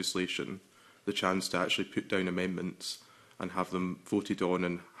secondary legislation, the chance to actually put down amendments and have them voted on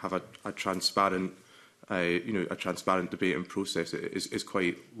and have a transparent, a transparent debate and process is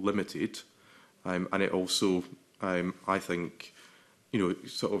quite limited, and it also, I think,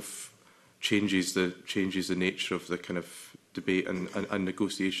 sort of changes the nature of the kind of debate and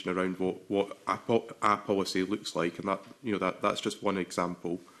negotiation around what our policy looks like, and that's just one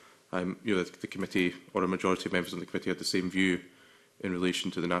example. The committee, or a majority of members on the committee, had the same view in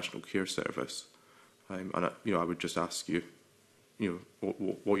relation to the National Care Service, and I would just ask you,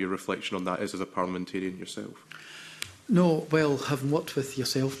 what your reflection on that is as a parliamentarian yourself. No, well, having worked with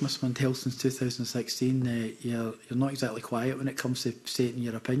yourself, Mr Mantell, since 2016, you're not exactly quiet when it comes to stating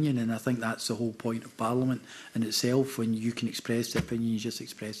your opinion, and I think that's the whole point of Parliament in itself, when you can express the opinion you just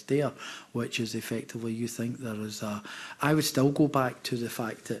expressed there, which is effectively you think there is a... I would still go back to the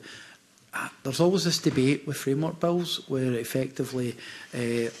fact that there's always this debate with framework bills where effectively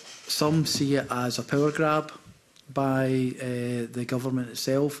some see it as a power grab by the government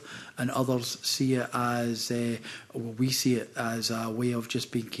itself, and others see it as, we see it as a way of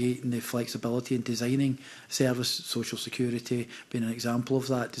just being creating the flexibility in designing service, social security being an example of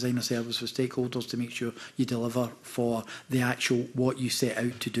that, design a service with stakeholders to make sure you deliver for the actual what you set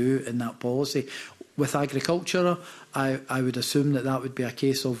out to do in that policy. With agriculture, I would assume that would be a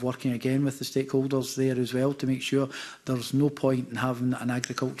case of working again with the stakeholders there as well to make sure there's no point in having an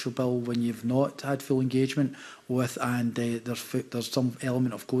agriculture bill when you've not had full engagement with, and there's some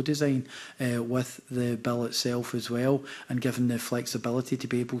element of co-design with the bill itself as well, and given the flexibility to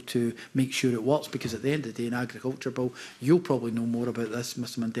be able to make sure it works, because at the end of the day, an agriculture bill, you'll probably know more about this,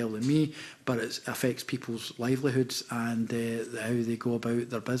 Mr Mandel, than me, but it affects people's livelihoods and how they go about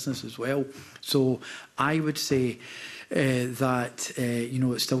their business as well. So I would say that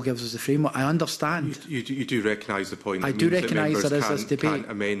it still gives us the framework. I understand. You do recognise the point. I do recognise there is this debate.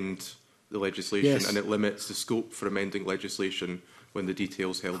 Can't amend the legislation, yes, and it limits the scope for amending legislation when the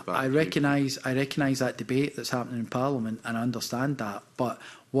details held back. I recognise that debate that's happening in Parliament, and I understand that. But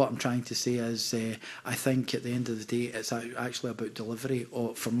what I'm trying to say is, I think at the end of the day, it's actually about delivery.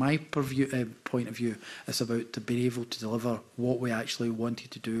 Or from my point of view, it's about to be able to deliver what we actually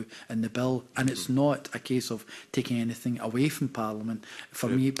wanted to do in the bill, and it's not a case of taking anything away from Parliament. For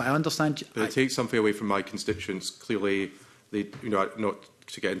me, but I understand. But it takes something away from my constituents. Clearly, they, not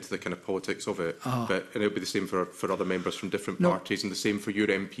to get into the kind of politics of it, but and it'll be the same for other members from different parties, and the same for your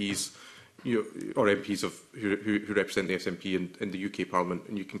MPs, or MPs of who represent the SNP in the UK Parliament,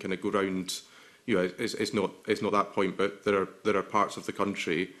 and you can kind of go round. It's not that point, but there are parts of the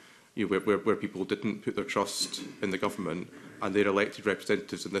country where people didn't put their trust in the government, and their elected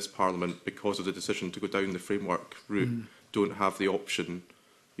representatives in this Parliament, because of the decision to go down the framework route, don't have the option.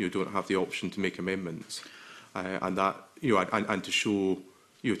 Don't have the option to make amendments, and that and to show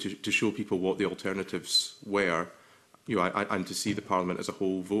to show people what the alternatives were, and to see the Parliament as a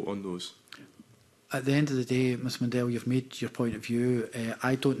whole vote on those. At the end of the day, Ms Mundell, you've made your point of view.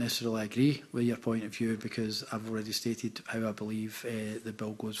 I don't necessarily agree with your point of view because I've already stated how I believe the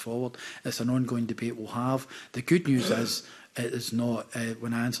bill goes forward. It's an ongoing debate we'll have. The good news is it is not,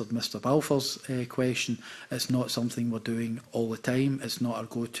 when I answered Mr Balfour's question, it's not something we're doing all the time. It's not our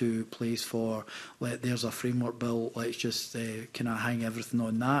go-to place for, there's a framework bill, let's just kind of hang everything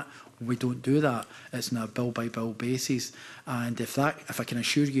on that. We don't do that. It's on a bill-by-bill basis. And if I can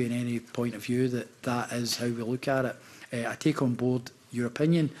assure you in any point of view that that is how we look at it, I take on board your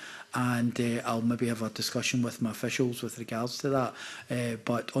opinion, and I'll maybe have a discussion with my officials with regards to that.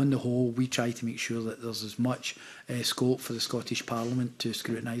 But on the whole, we try to make sure that there's as much scope for the Scottish Parliament to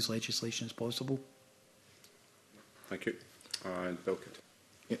scrutinise legislation as possible. Thank you. And Bill Kidd.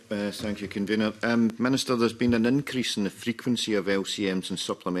 Thank you, Convener. Minister, there's been an increase in the frequency of LCMs and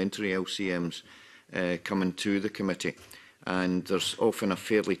supplementary LCMs coming to the committee, and there's often a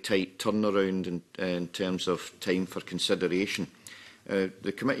fairly tight turnaround in terms of time for consideration.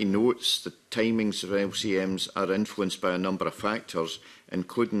 The committee notes that timings of LCMs are influenced by a number of factors,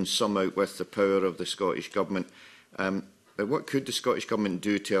 including some out with the power of the Scottish Government. But what could the Scottish Government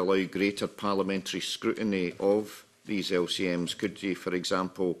do to allow greater parliamentary scrutiny of these LCMs? Could you, for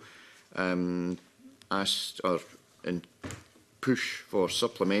example, ask or push for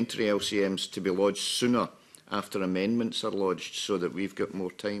supplementary LCMs to be lodged sooner after amendments are lodged, so that we've got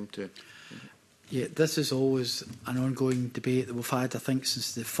more time to? Yeah, this is always an ongoing debate that we've had, I think,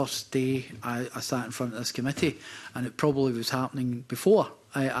 since the first day I sat in front of this committee, and it probably was happening before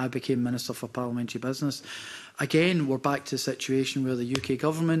I became Minister for Parliamentary Business. Again, we're back to a situation where the UK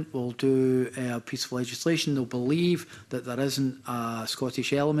Government will do a piece of legislation. They'll believe that there isn't a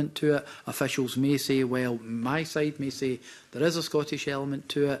Scottish element to it. Officials may say, well, my side may say there is a Scottish element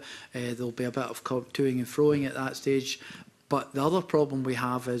to it. There'll be a bit of toing and froing at that stage. But the other problem we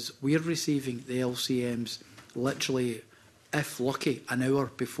have is we're receiving the LCMs literally, if lucky, an hour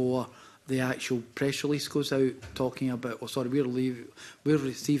before the actual press release goes out talking about, we're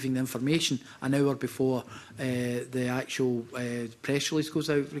receiving the information an hour before the actual press release goes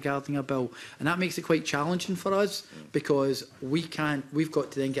out regarding a bill. And that makes it quite challenging for us, because we've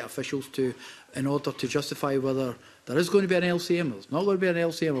got to then get officials to, in order to justify whether there is going to be an LCM, or there's not going to be an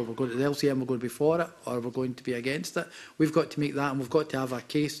LCM, or the LCM we're going to be for it, or we're going to be against it. We've got to make that, and we've got to have a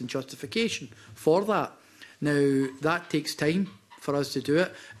case and justification for that. Now, that takes time for us to do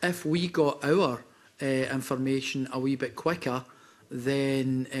it. If we got our information a wee bit quicker,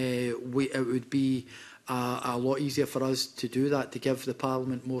 then it would be a lot easier for us to do that, to give the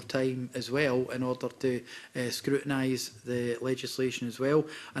Parliament more time as well in order to scrutinise the legislation as well.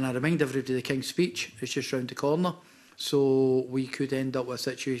 And I remind everybody the King's Speech is just round the corner, so we could end up with a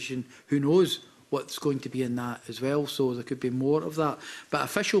situation, who knows what's going to be in that as well, so there could be more of that. But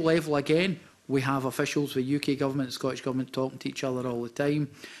official level, again, we have officials with UK Government and Scottish Government talking to each other all the time,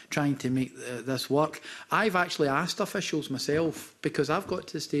 trying to make this work. I've actually asked officials myself, because I've got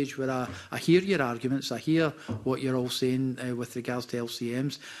to the stage where I hear your arguments, I hear what you're all saying with regards to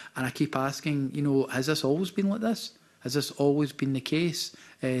LCMs, and I keep asking, has this always been like this? Has this always been the case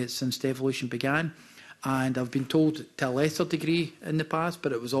since devolution began? And I've been told to a lesser degree in the past,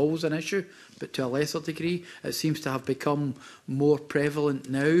 but it was always an issue, but to a lesser degree. It seems to have become more prevalent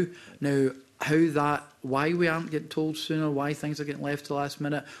now. Now, why we aren't getting told sooner, why things are getting left to the last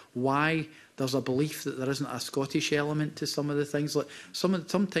minute, why there's a belief that there isn't a Scottish element to some of the things. Like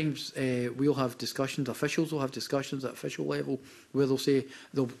sometimes we'll have discussions, officials will have discussions at official level, where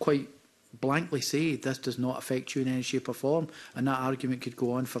they'll quite blankly say this does not affect you in any shape or form, and that argument could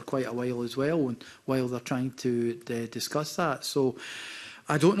go on for quite a while as well, and while they're trying to discuss that. So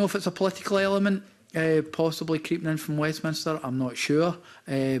I don't know if it's a political element possibly creeping in from Westminster, I'm not sure,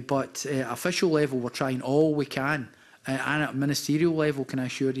 but official level we're trying all we can, and at ministerial level, can I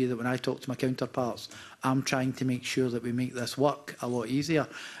assure you that when I talk to my counterparts, I'm trying to make sure that we make this work a lot easier,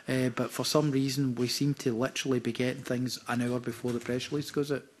 but for some reason we seem to literally be getting things an hour before the press release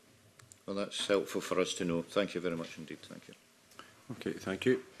goes out. Well, that's helpful for us to know. Thank you very much indeed. Thank you. Okay, thank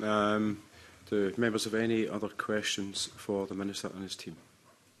you. Do members have any other questions for the Minister and his team?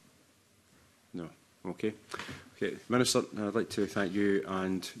 No. Okay. Okay. Minister, I'd like to thank you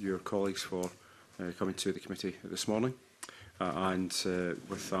and your colleagues for coming to the committee this morning.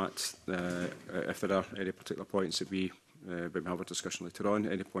 With that, if there are any particular points that we may have a discussion later on,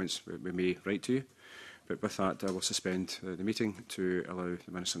 any points we may write to you. But with that, I will suspend the meeting to allow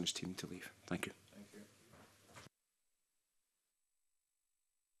the Minister and his team to leave. Thank you.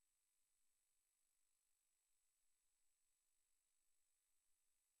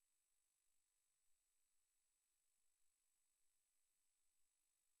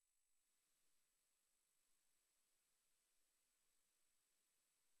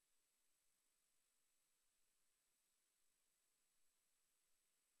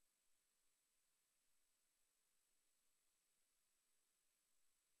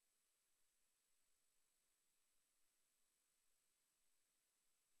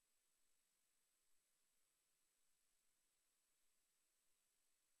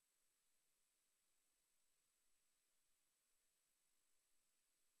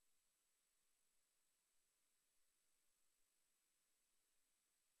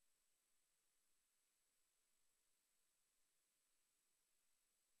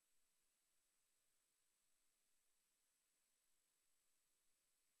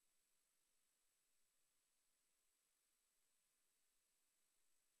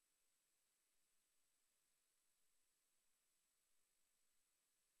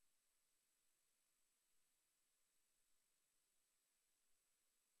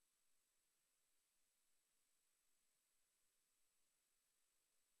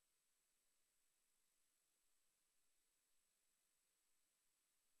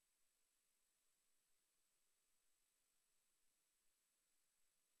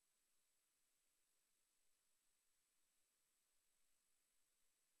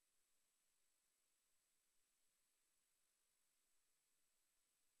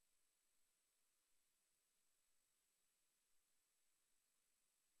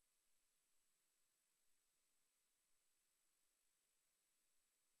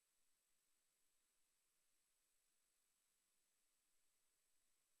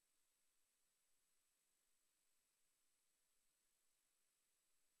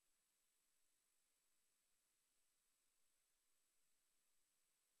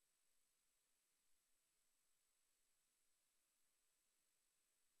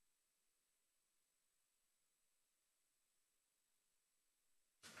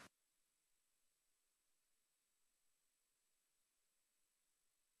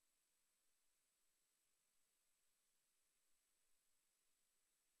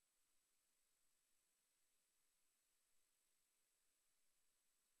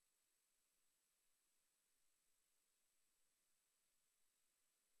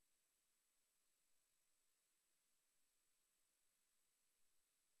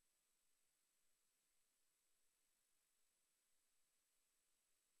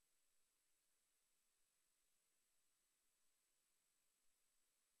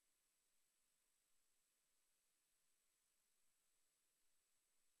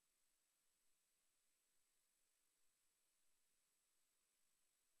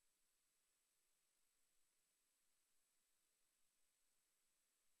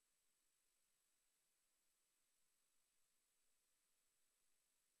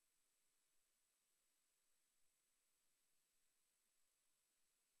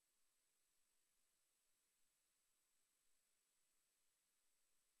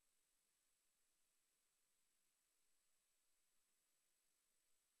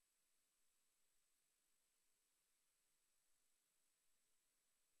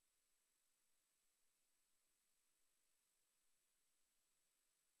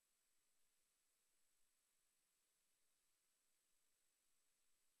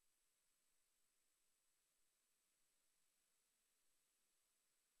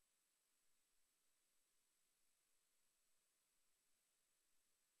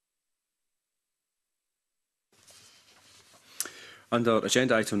 Under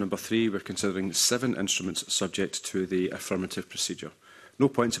agenda item number 3, we're considering 7 instruments subject to the affirmative procedure. No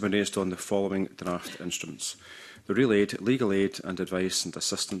points have been raised on the following draft instruments: the Real Aid, Legal Aid and Advice and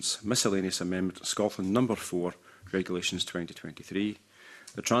Assistance Miscellaneous Amendment Scotland No. 4 Regulations 2023,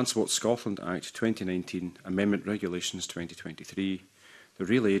 the Transport Scotland Act 2019 Amendment Regulations 2023, the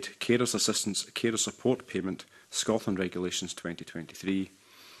Real Aid, Carers Assistance, Carer Support Payment Scotland Regulations 2023,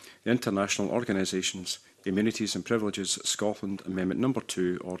 the International Organisations, Immunities and Privileges Scotland Amendment No.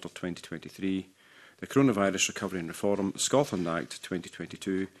 2 Order 2023, the Coronavirus Recovery and Reform Scotland Act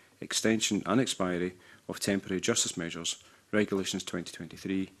 2022, Extension and Expiry of Temporary Justice Measures Regulations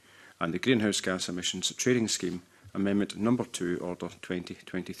 2023, and the Greenhouse Gas Emissions Trading Scheme, Amendment Number 2, Order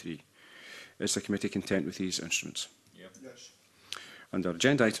 2023. Is the committee content with these instruments? Yes. Under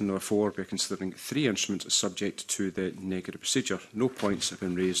agenda item number 4, we are considering 3 instruments subject to the negative procedure. No points have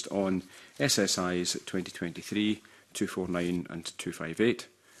been raised on SSIs 2023, 249 and 258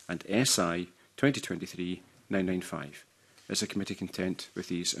 and SI 2023-995. Is the committee content with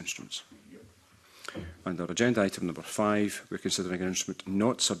these instruments? Under agenda item number 5, we are considering an instrument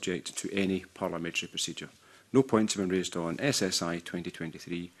not subject to any parliamentary procedure. No points have been raised on SSI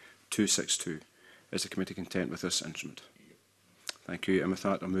 2023-262. Is the committee content with this instrument? Thank you. And with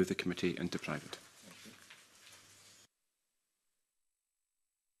that, I'll move the committee into private.